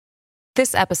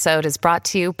This episode is brought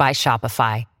to you by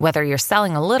Shopify. Whether you're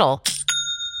selling a little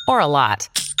or a lot,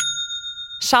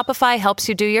 Shopify helps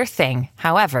you do your thing,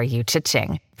 however you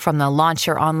cha-ching. From the launch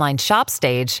your online shop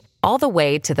stage, all the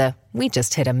way to the we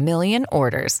just hit 1 million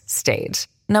orders stage.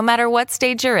 No matter what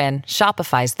stage you're in,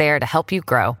 Shopify's there to help you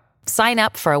grow. Sign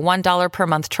up for a $1 per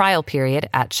month trial period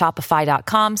at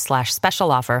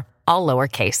shopify.com/special offer, all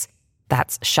lowercase.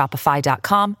 That's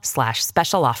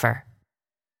shopify.com/special offer.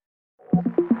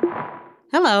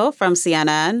 Hello from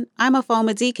CNN. I'm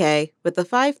Afoma DK with the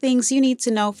 5 things you need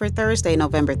to know for Thursday,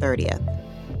 November 30th.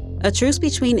 A truce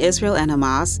between Israel and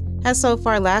Hamas has so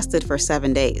far lasted for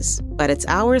 7 days, but it's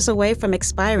hours away from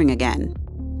expiring again.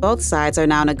 Both sides are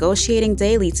now negotiating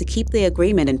daily to keep the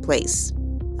agreement in place.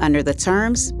 Under the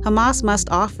terms, Hamas must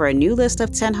offer a new list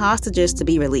of 10 hostages to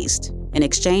be released in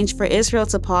exchange for Israel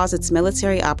to pause its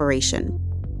military operation.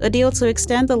 A deal to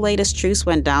extend the latest truce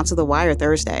went down to the wire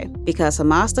Thursday because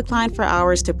Hamas declined for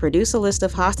hours to produce a list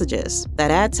of hostages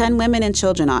that had 10 women and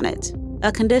children on it,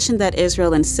 a condition that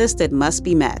Israel insisted must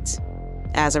be met.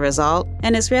 As a result,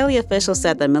 an Israeli official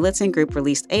said the militant group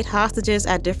released 8 hostages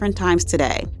at different times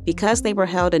today because they were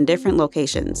held in different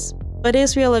locations. But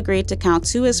Israel agreed to count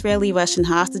 2 Israeli-Russian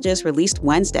hostages released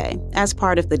Wednesday as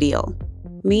part of the deal.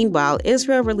 Meanwhile,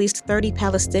 Israel released 30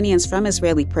 Palestinians from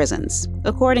Israeli prisons,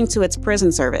 according to its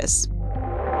prison service.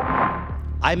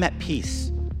 I'm at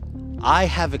peace. I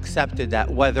have accepted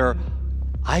that whether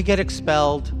I get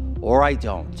expelled or I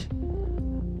don't,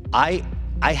 I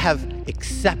have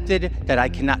accepted that I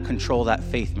cannot control that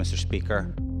faith, Mr.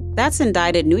 Speaker. That's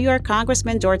indicted New York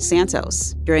Congressman George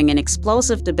Santos during an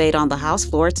explosive debate on the House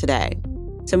floor today.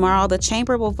 Tomorrow, the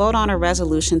chamber will vote on a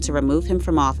resolution to remove him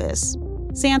from office.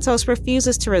 Santos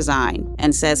refuses to resign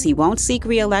and says he won't seek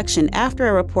re-election after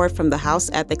a report from the House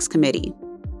Ethics Committee.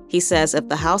 He says if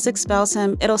the House expels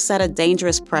him, it'll set a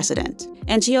dangerous precedent.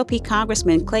 And GOP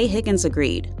Congressman Clay Higgins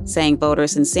agreed, saying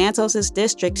voters in Santos's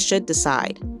district should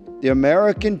decide. The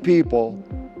American people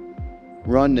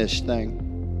run this thing.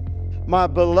 My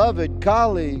beloved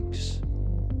colleagues,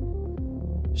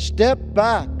 step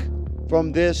back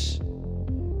from this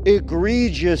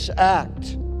egregious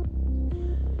act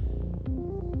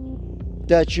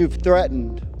that you've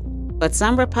threatened. But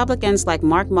some Republicans like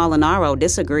Mark Molinaro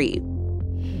disagree.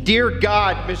 Dear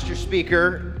God, Mr.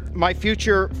 Speaker, my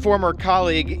future former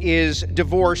colleague is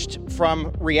divorced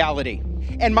from reality.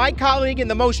 And my colleague, in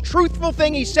the most truthful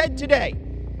thing he said today,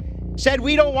 said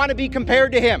we don't want to be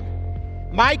compared to him.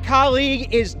 My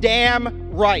colleague is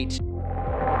damn right.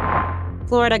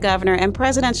 Florida Governor and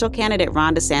presidential candidate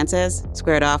Ron DeSantis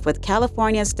squared off with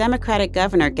California's Democratic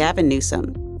Governor Gavin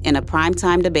Newsom in a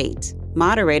primetime debate,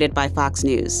 moderated by Fox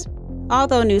News.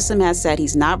 Although Newsom has said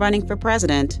he's not running for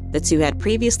president, the two had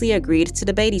previously agreed to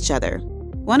debate each other.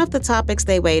 One of the topics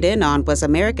they weighed in on was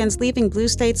Americans leaving blue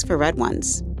states for red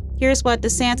ones. Here's what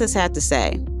DeSantis had to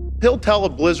say. He'll tell a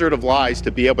blizzard of lies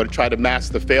to be able to try to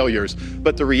mask the failures,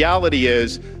 but the reality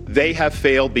is they have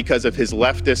failed because of his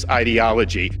leftist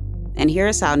ideology. And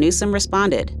here's how Newsom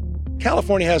responded.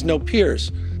 California has no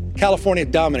peers. California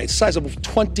dominates, sizable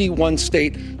 21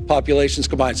 state populations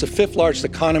combined. It's the 5th largest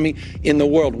economy in the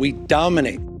world. We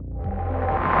dominate.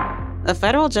 A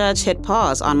federal judge hit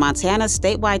pause on Montana's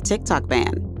statewide TikTok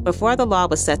ban before the law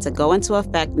was set to go into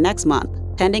effect next month,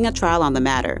 pending a trial on the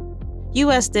matter.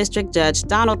 U.S. District Judge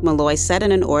Donald Malloy said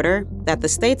in an order that the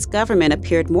state's government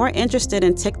appeared more interested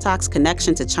in TikTok's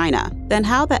connection to China than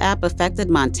how the app affected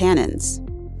Montanans.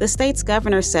 The state's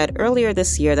governor said earlier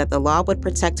this year that the law would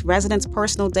protect residents'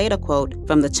 personal data, quote,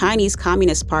 from the Chinese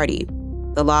Communist Party.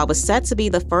 The law was set to be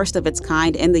the first of its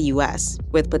kind in the U.S.,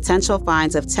 with potential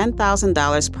fines of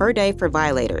 $10,000 per day for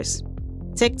violators.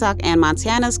 TikTok and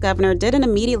Montana's governor didn't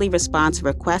immediately respond to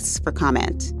requests for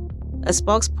comment. A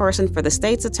spokesperson for the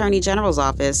state's attorney general's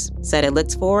office said it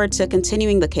looked forward to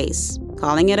continuing the case,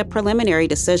 calling it a preliminary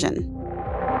decision.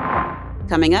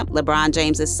 Coming up, LeBron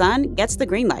James' son gets the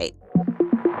green light.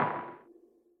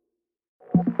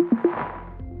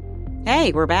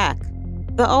 Hey, we're back.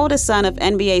 The oldest son of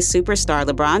NBA superstar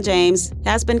LeBron James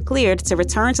has been cleared to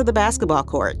return to the basketball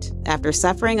court after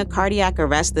suffering a cardiac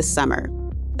arrest this summer.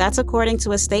 That's according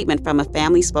to a statement from a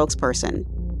family spokesperson.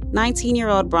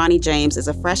 19-year-old Bronny James is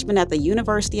a freshman at the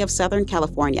University of Southern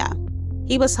California.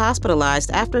 He was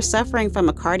hospitalized after suffering from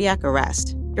a cardiac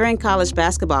arrest during college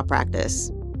basketball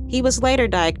practice. He was later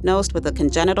diagnosed with a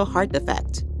congenital heart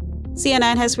defect.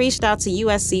 CNN has reached out to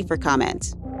USC for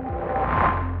comment.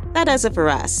 That does it for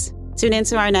us. Tune in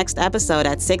to our next episode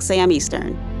at 6 a.m.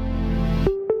 Eastern.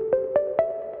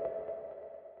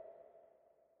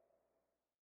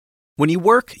 When you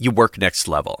work next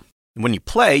level. And when you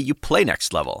play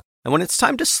next level. And when it's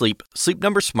time to sleep, Sleep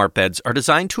Number smart beds are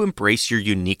designed to embrace your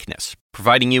uniqueness,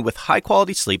 providing you with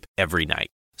high-quality sleep every night.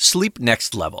 Sleep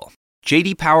next level.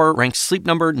 J.D. Power ranks Sleep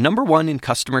Number #1 in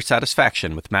customer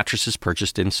satisfaction with mattresses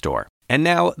purchased in-store. And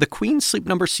now, the Queen Sleep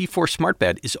Number C4 smart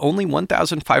bed is only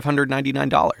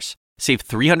 $1,599. Save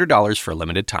 $300 for a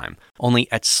limited time,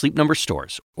 only at Sleep Number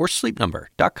stores or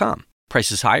sleepnumber.com.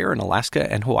 Prices higher in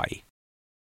Alaska and Hawaii.